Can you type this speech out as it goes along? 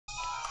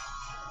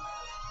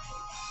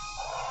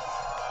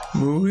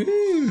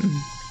Moving.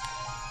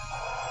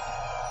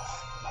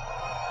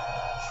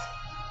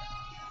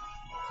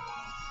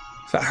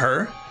 Is that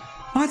her?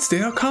 What,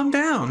 Dale? Calm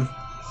down.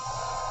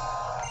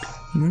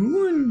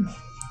 Moon.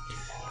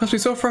 Must be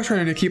so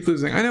frustrating to keep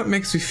losing. I know it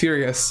makes me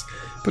furious,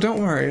 but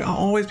don't worry. I'll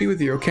always be with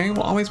you, okay?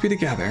 We'll always be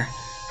together.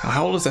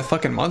 How old is that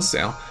fucking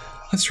Mudsdale?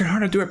 Let's try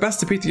hard to do our best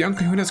to beat the young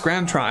Kahuna's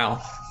grand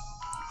trial.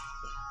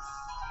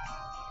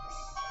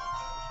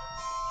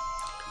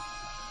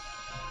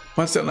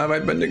 Mudsdale and I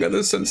have been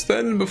together since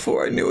then, and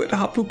before I knew it,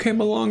 Hapu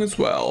came along as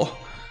well.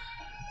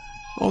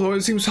 Although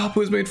it seems Hapu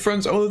has made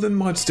friends other than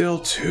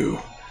Mudsdale too.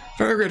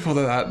 Very grateful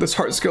for that. This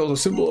heart skill is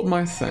a symbol of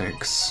my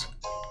thanks.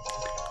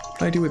 What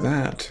do I do with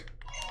that?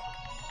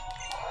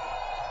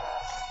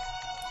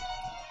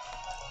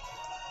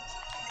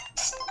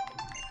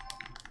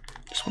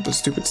 Just want the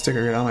stupid sticker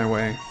to get out of my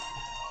way.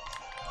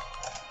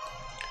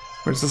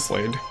 Where's this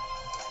lead?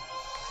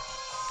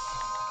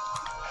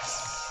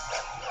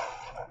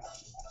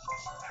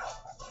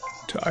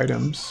 To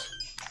items.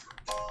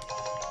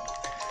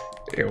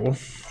 Ew.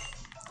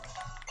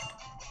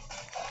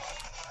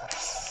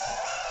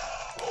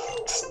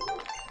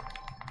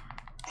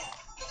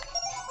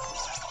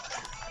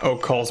 Oh,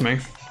 calls me.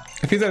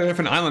 If he's at a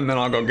different island, then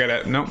I'll go get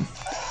it. Nope.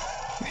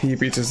 He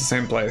beaches the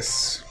same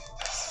place.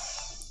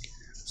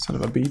 Son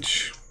of a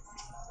beach.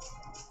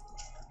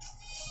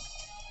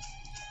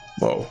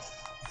 Whoa.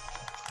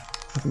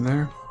 Nothing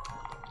there.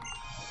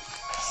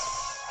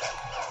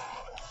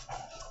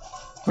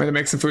 Way to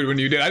make some food when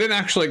you did. I didn't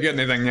actually get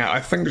anything yet. I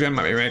think Jen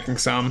might be making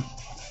some.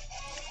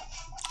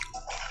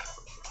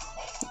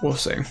 We'll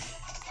see.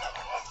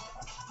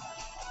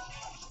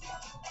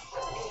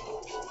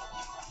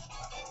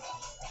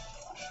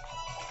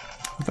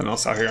 Nothing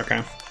else out here,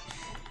 okay.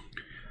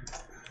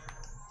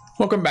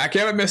 Welcome back.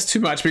 You haven't missed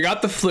too much. We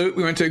got the flute,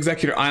 we went to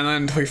Executor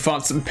Island, we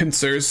fought some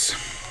pincers.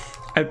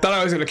 I thought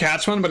I was gonna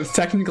catch one, but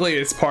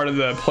it's part of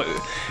the play.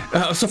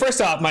 So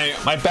first off, my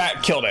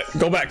bat killed it.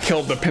 Go back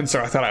killed the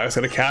pincer I thought I was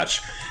gonna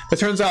catch. It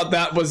turns out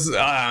that was,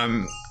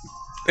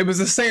 it was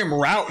the same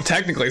route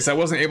technically, so I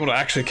wasn't able to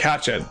actually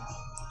catch it.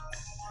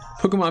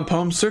 Pokemon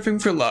poem, Surfing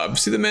for Love.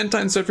 See the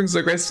mantine surfing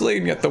so gracefully,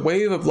 and yet the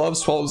wave of love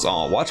swallows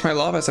all. Watch my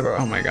love as I,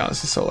 oh my god,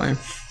 this is so lame.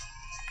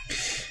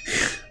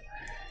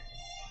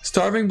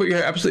 Starving, but you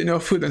have absolutely no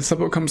food, then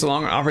Slippo comes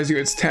along and offers you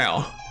its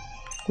tail.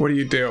 What do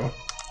you do?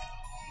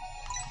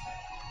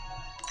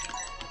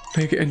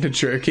 Make it into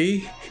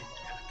jerky?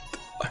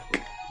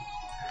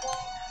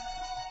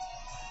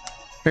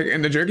 Make it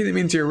into jerky? That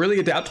means you're really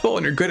adaptable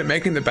and you're good at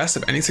making the best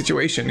of any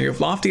situation. You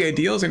have lofty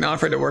ideals and you're not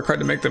afraid to work hard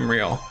to make them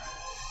real.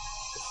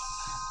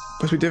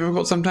 Must be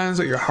difficult sometimes,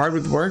 but you're hard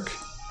with work.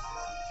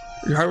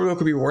 Your hard work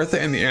will be worth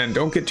it in the end.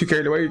 Don't get too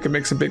carried away, you can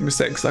make some big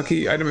mistakes.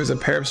 Lucky item is a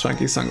pair of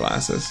swanky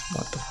sunglasses.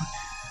 What the fuck?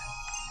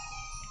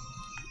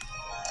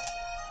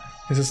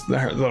 Is this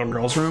the little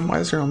girl's room? Why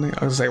is there only, I was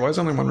gonna say, why is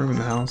there only one room in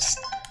the house?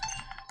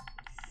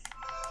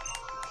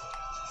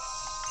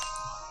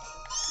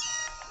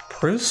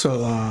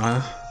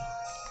 Priscilla.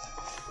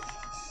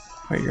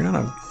 Wait, you're not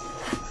a...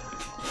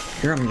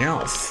 You're a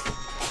Meowth.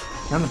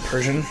 You're not a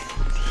Persian.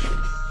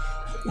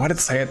 Why did it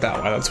say it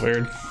that way? That's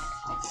weird.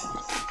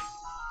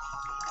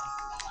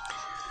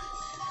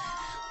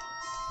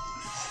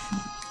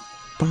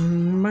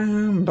 Bum,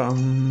 bum,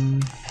 bum.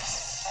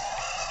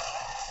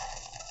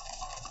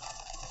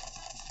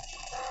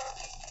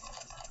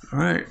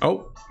 Alright.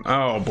 Oh.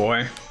 Oh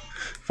boy.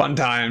 Fun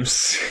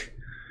times.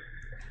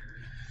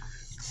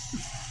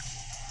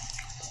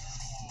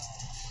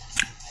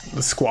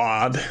 The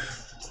squad.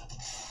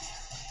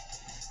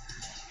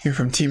 Here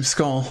from Team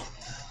Skull.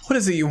 What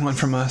is it you want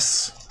from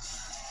us?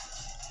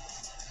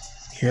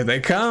 Here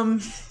they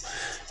come.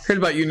 Heard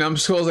about you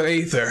numbskulls at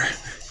Aether.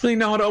 Really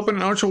know how to open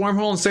an ultra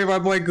wormhole and save our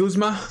boy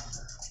Guzma?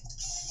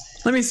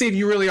 Let me see if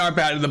you really are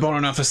bad to the bone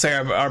enough to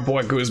save our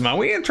boy Guzma.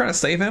 We ain't trying to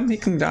save him. He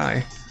can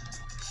die.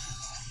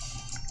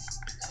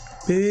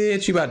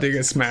 Bitch, you about to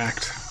get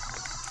smacked.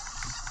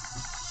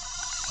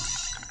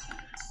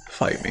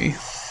 Fight me.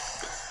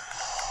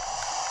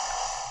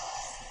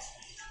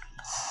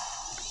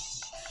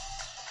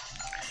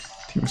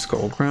 Team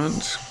Skull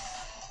Grunt.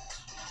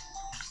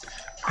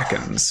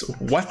 Ekans.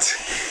 What?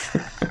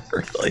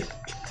 Really?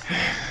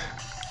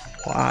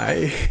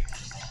 Why?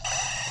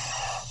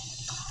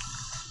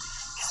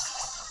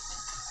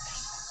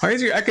 Why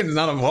is your Ekans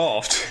not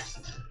evolved?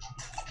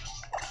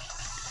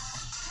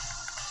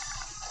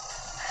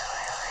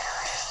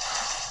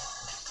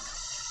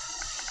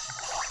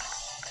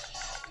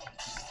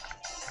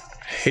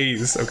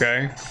 Haze,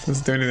 okay.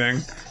 Doesn't do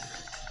anything.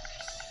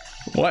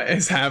 What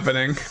is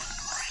happening?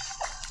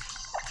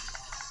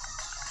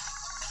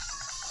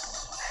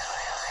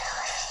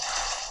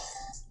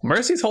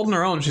 Mercy's holding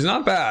her own. She's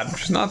not bad.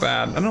 She's not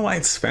bad. I don't know why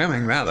it's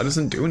spamming that. That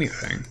doesn't do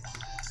anything.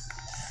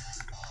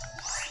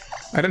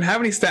 I didn't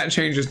have any stat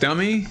changes,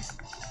 dummy.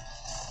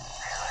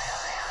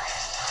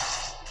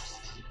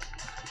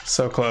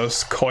 So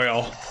close.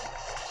 Coil.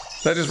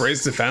 That just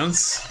raised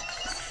defense.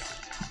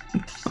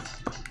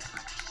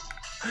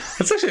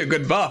 That's actually a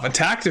good buff.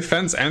 Attack,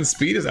 defense, and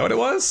speed. Is that what it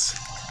was?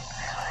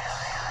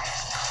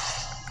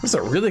 That's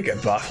a really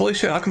good buff. Holy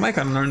shit, how come I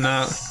couldn't learn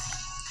that?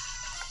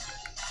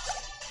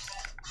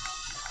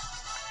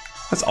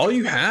 That's all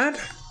you had?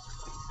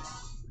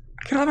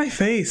 Get out of my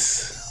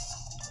face.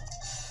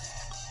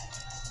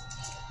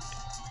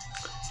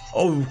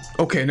 Oh,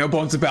 okay, no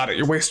bones about it.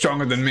 You're way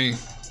stronger than me.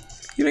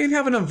 You don't even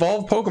have an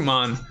evolved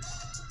Pokemon.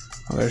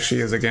 Oh, there she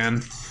is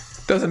again.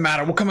 Doesn't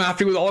matter, we'll come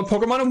after you with all the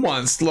Pokemon at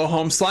once. Low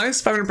home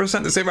slice,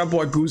 500% to save our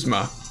boy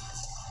Guzma.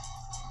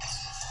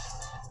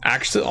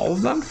 Actually, all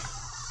of them?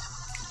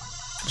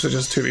 So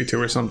just 2v2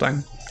 or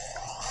something.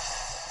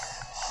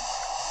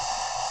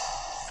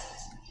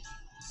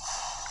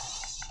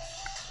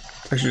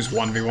 Actually, just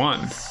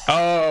 1v1.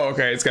 Oh,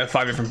 okay, it's got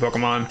 5 different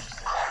Pokemon.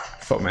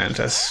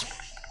 Fomantis.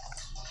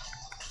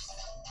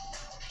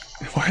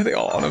 Why are they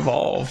all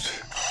unevolved?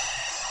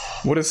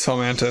 What is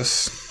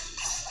Fomantis?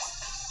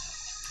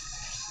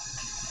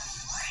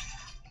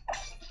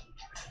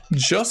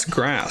 Just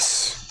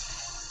grass.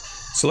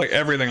 So like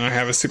everything I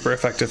have is super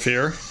effective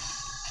here.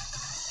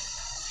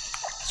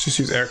 Let's just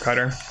use Air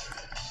Cutter.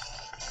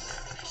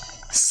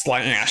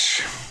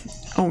 Slash.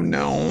 Oh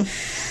no.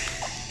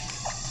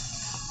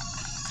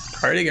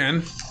 Try it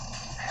again.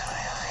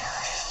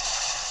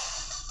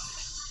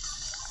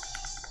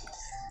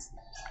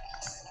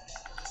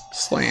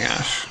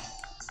 Slash.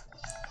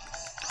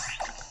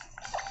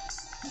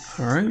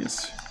 Alright.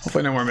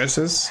 Hopefully no more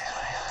misses.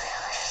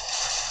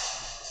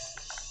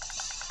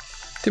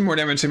 Did more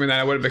damage to me than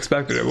I would have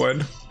expected it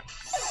would.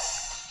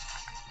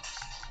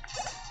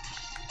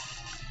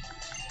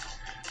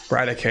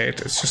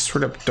 Eradicate. It's just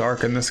sort of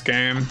dark in this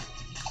game.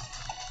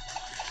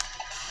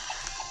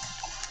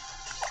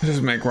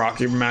 Just make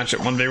Rocky match at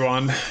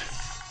 1v1.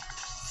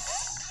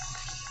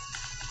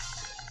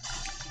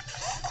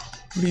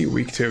 What are you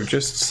weak to?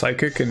 Just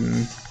Psychic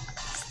and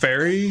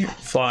Fairy?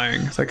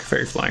 Flying. Psychic,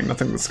 Fairy, Flying.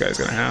 Nothing this guy's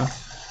gonna have.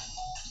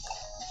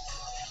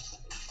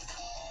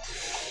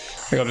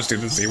 I think I'll just do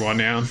the Z1,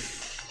 yeah.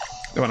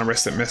 Don't want to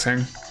risk it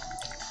missing.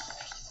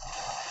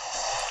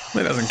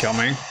 It doesn't kill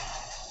me.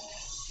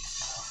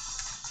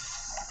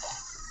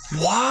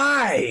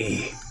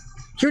 Why?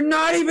 You're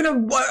not even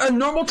a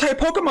normal type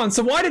Pokemon,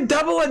 so why did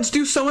Double Edge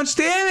do so much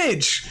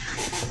damage?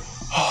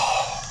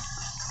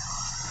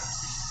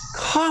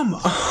 Come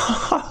on.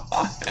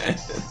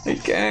 I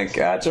can't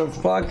catch a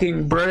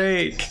fucking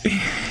break.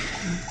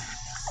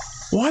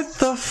 What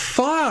the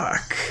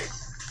fuck?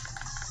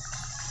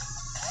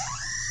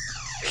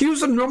 He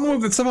used a normal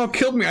move that somehow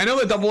killed me. I know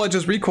that Double Edge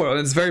is recoil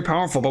and it's very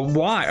powerful, but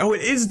why? Oh,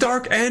 it is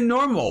dark and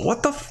normal.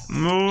 What the f—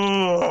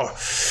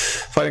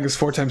 Fighting is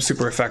 4 times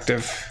super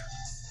effective.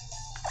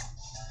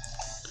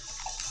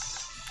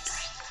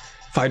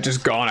 If I'd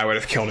just gone, I would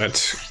have killed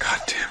it.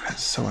 God damn it,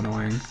 it's so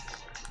annoying.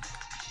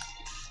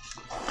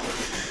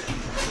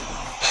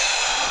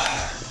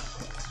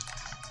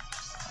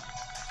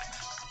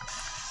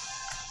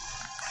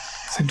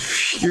 It's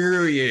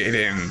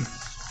infuriating.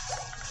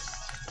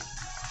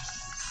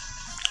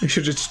 You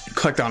should just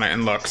clicked on it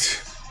and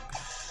looked.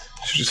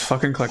 You should just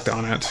fucking clicked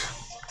on it.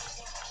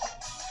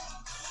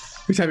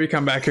 Every time you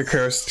come back, you're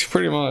cursed.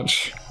 Pretty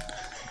much.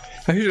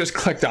 If you just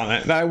clicked on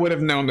it, I would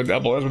have known the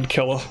Double Edge would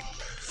kill.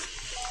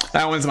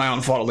 That one's my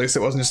own fault, at least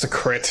it wasn't just a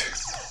crit.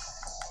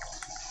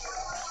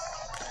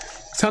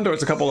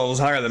 Houndour's a couple levels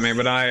higher than me,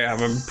 but I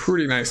have a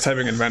pretty nice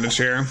typing advantage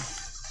here.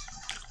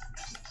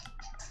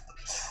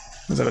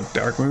 Is that a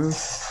dark move?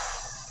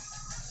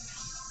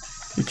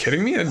 You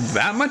kidding me?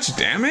 That much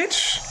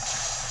damage?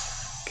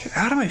 Get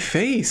out of my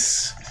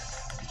face.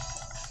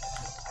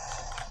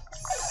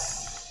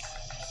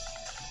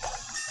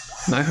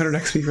 900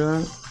 XP for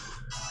that?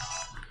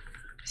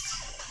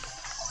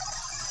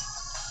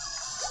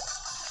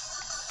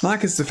 Not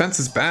like his defense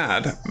is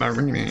bad.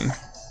 Marini.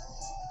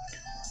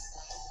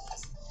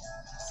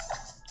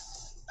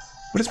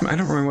 What is I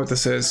don't remember what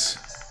this is.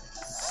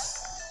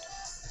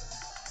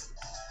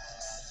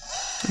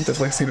 I've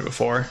definitely seen it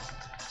before.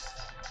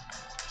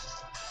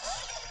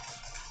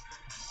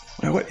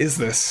 Wait, what is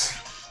this?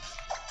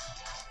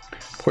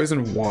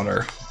 Poison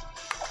water.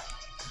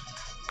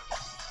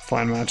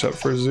 Fine matchup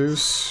for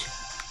Zeus.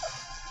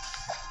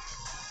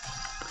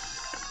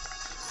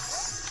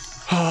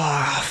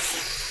 Ah,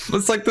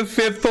 it's like the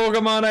 5th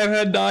Pokemon I've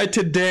had die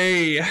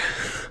today.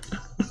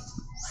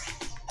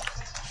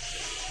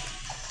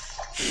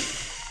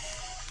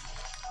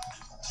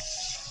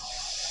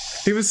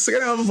 He was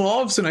gonna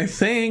evolve soon, I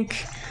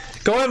think.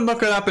 Go ahead and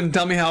look it up and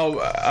tell me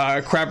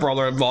how Crab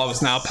Roller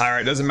evolves now,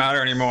 Pirate. Doesn't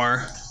matter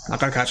anymore. Not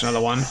gonna catch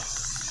another one.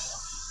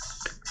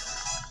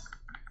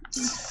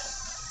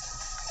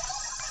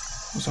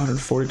 Was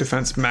 140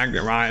 defense,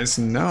 Magnet Rise.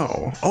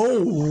 No.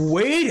 Oh,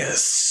 wait a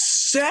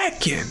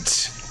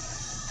second.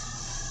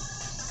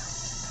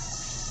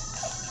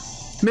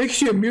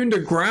 Makes you immune to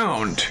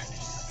ground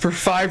for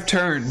 5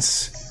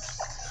 turns,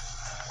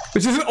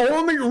 which is the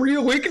only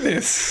real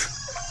weakness.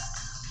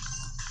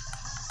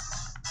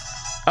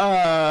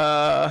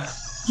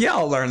 Yeah,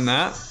 I'll learn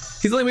that.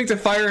 He's only weak to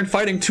fire and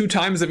fighting 2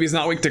 times if he's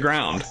not weak to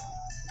ground.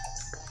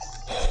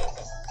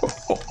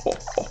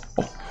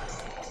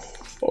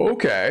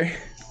 Okay.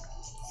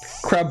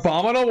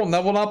 Crabominal will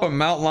level up a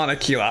Mount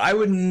Lanakila. I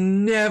would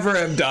never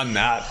have done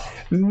that.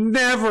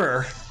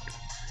 Never.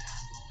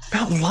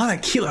 Mount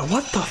Lanakila,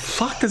 what the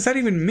fuck does that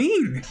even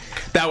mean?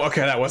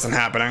 Okay, that wasn't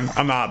happening.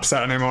 I'm not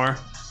upset anymore.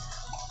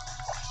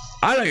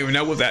 I don't even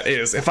know what that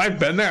is. If I've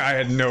been there, I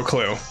had no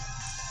clue.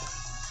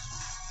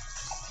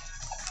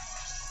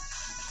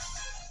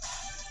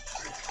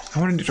 I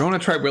want to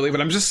try Willy,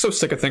 but I'm just so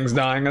sick of things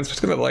dying. I'm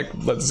just gonna like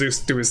let Zeus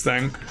do his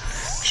thing.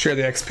 Share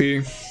the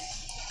XP.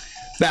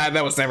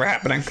 That was never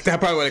happening. I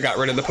probably would have got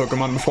rid of the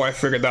Pokemon before I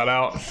figured that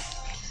out.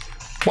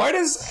 Why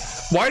does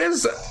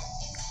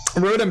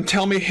Rotom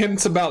tell me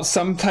hints about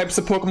some types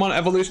of Pokemon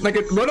evolution? Like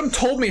Rotom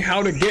told me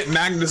how to get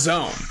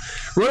Magnezone.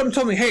 Rotom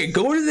told me, hey,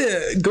 go to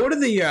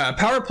the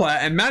Power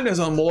Plant and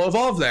Magnezone will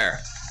evolve there.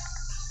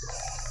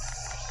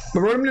 But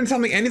Rotom didn't tell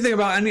me anything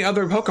about any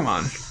other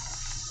Pokemon.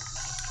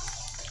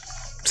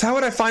 So how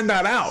would I find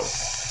that out?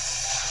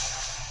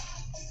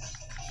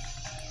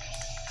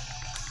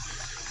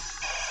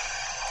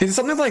 Is it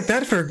something like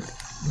that for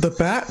the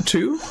bat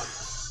too?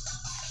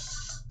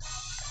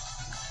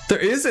 There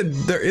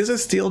is a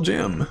steel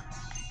gym.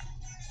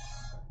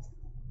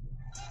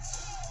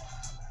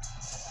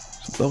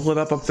 Level it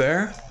up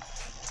there.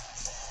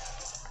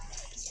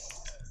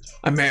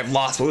 I may have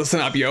lost, but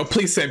listen up, yo.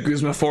 Please save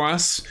Guzma for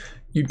us,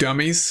 you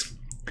dummies.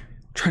 I'm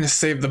trying to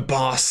save the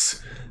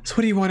boss. So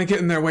what do you want to get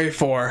in their way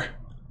for?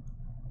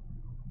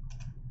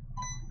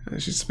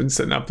 She's been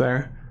sitting up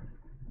there.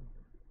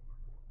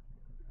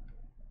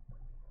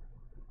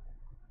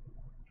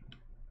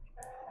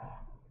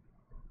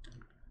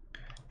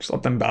 Just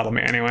let them battle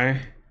me anyway.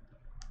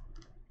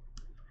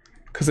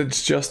 Because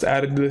it's just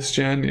added to this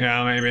gen?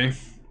 Yeah, maybe.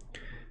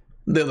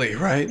 Lily,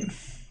 right?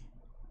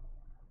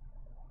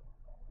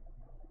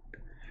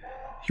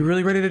 You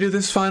really ready to do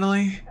this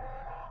finally?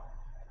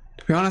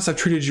 To be honest, I've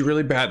treated you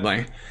really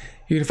badly.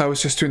 Even if I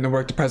was just doing the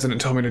work the president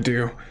told me to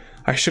do.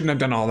 I shouldn't have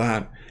done all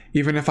that.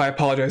 Even if I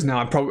apologize now,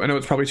 I know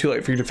it's probably too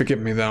late for you to forgive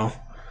me though.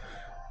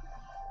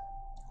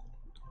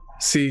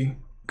 See,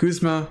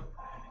 Guzma,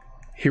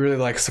 he really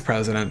likes the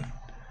president.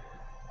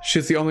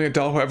 She's the only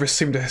adult who ever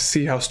seemed to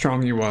see how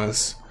strong he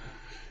was.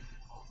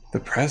 The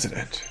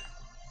president?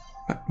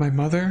 My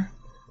mother?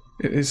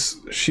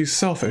 She's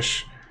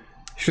selfish.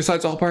 She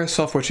decides all by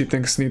herself what she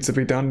thinks needs to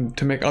be done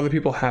to make other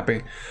people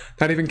happy,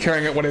 not even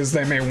caring at what it is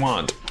they may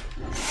want.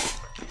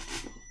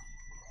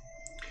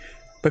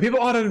 But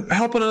people ought to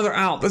help one another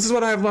out. This is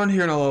what I've learned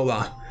here in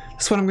Alola.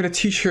 This is what I'm going to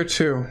teach here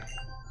too.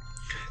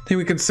 I think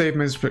we can save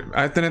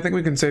I think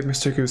we can save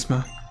Mr.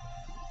 Guzma.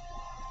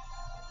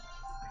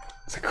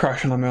 It's a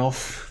crush on a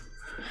MILF.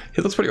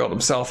 He looks pretty old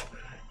himself.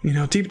 You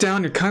know, deep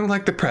down, you're kind of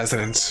like the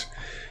president.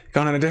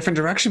 Gone in a different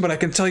direction, but I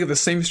can tell you have the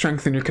same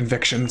strength in your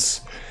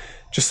convictions.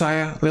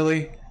 Josiah,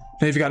 Lily,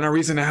 now you've got no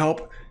reason to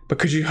help, but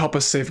could you help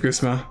us save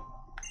Guzma?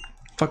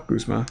 Fuck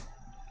Guzma.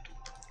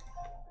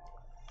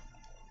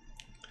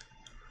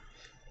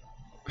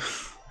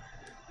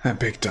 That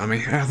big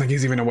dummy. I don't think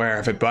he's even aware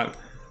of it, but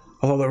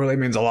although that really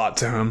means a lot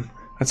to him.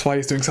 That's why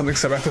he's doing something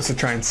so reckless to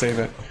try and save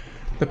it.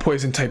 The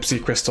poison type Z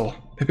crystal.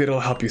 Maybe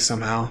it'll help you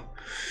somehow.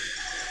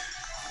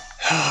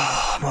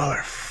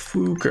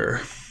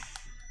 Motherfucker.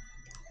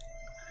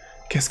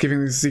 Guess giving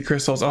these Z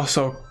crystals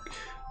also,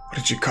 what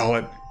did you call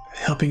it?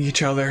 Helping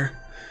each other.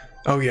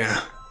 Oh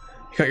yeah.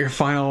 You got your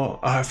final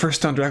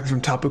first stone directly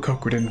from Tapu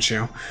Koko, didn't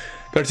you?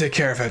 Better take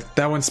care of it.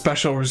 That one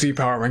special Z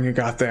power ring you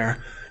got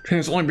there. A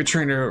trainer's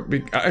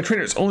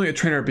only a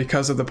trainer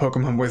because of the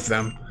Pokemon with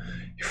them.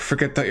 You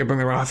forget that you bring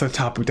the wrath of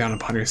Tapu down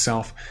upon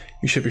yourself.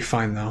 You should be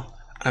fine though.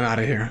 I'm out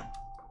of here.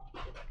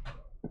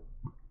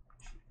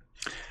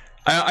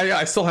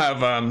 I still have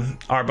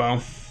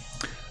Arbo.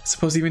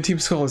 Suppose even Team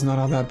Skull is not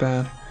all that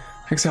bad.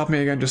 Thanks for helping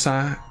me again,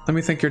 Josiah. Let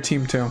me thank your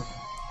team too.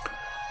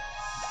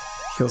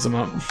 Heals them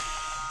up.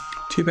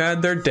 Too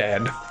bad they're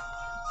dead.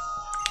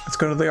 Let's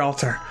go to the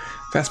altar.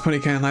 Fast Pony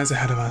Canyon lies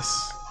ahead of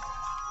us.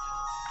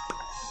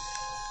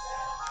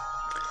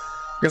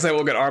 I guess I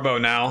will get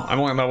Arbo now. I'm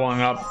only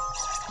leveling up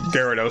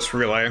Gyarados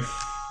Relay.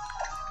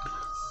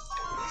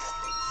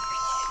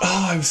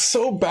 Oh, I'm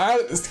so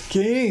bad at this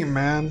game,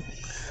 man.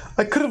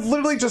 I could have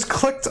literally just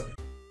clicked